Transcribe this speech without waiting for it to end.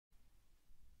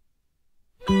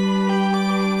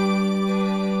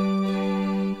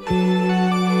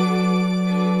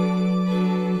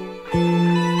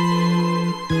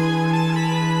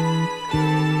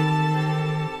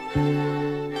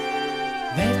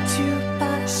met you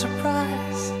by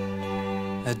surprise.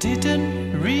 I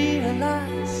didn't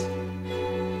realize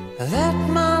that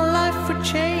my life would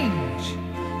change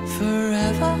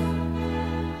forever.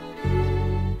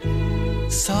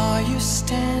 Saw you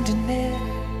standing there,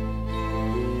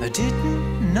 I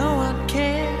didn't know I'd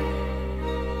care.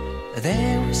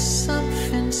 There was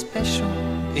something special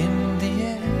in the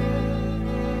air.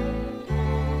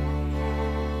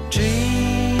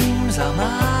 Dreams are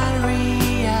my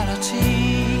reality,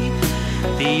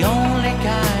 the only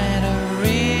kind of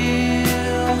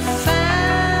real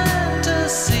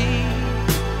fantasy.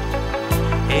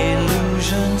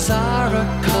 Illusions are a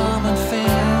common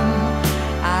thing.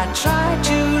 I try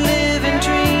to live in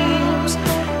dreams.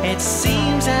 It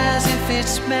seems as if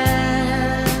it's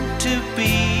meant to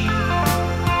be.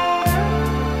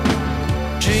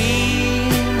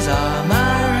 Dreams are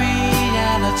my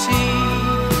reality,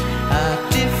 a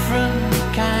different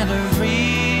kind of reality.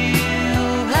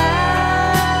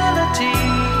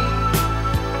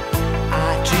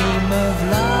 I dream of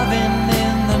loving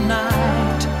in the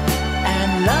night, and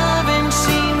loving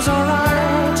seems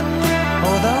alright,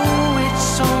 although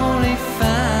it's only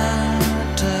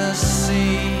fantasy.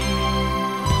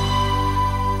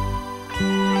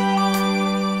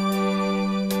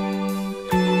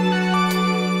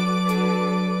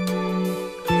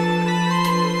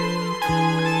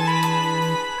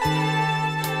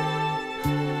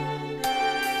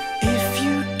 If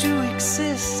you do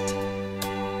exist,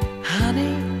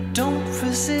 honey, don't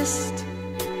resist.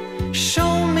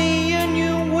 Show me a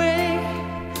new way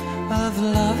of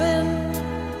loving.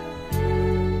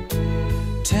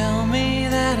 Tell me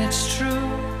that it's true.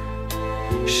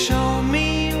 Show me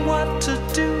what to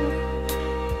do.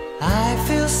 I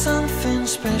feel something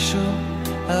special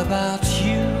about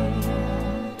you.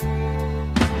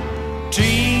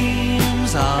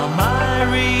 Dreams are my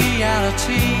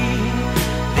reality,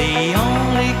 the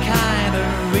only kind of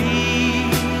reality.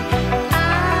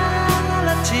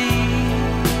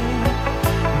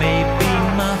 Maybe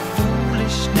my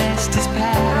foolishness is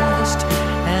past,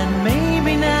 and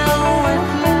maybe now at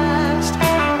last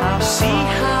I'll see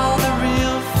how the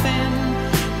real thing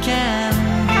can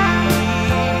be.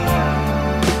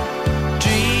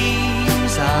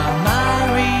 Dreams are my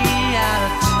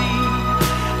reality,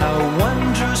 a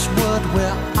wondrous world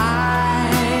where I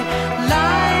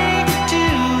like to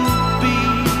be.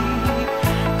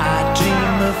 I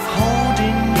dream of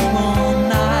holding you all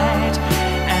night,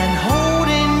 and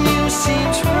holding you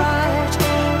seems right.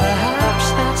 Perhaps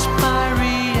that's my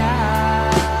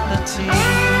reality.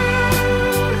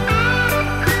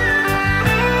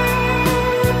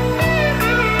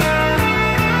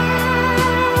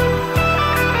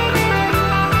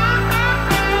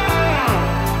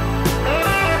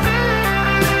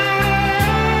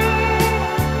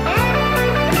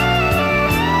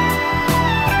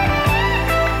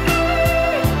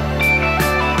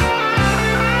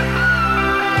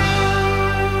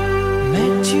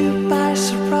 Met you by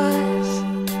surprise,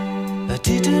 I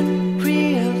didn't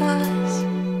realize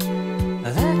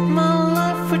that my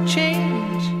life would change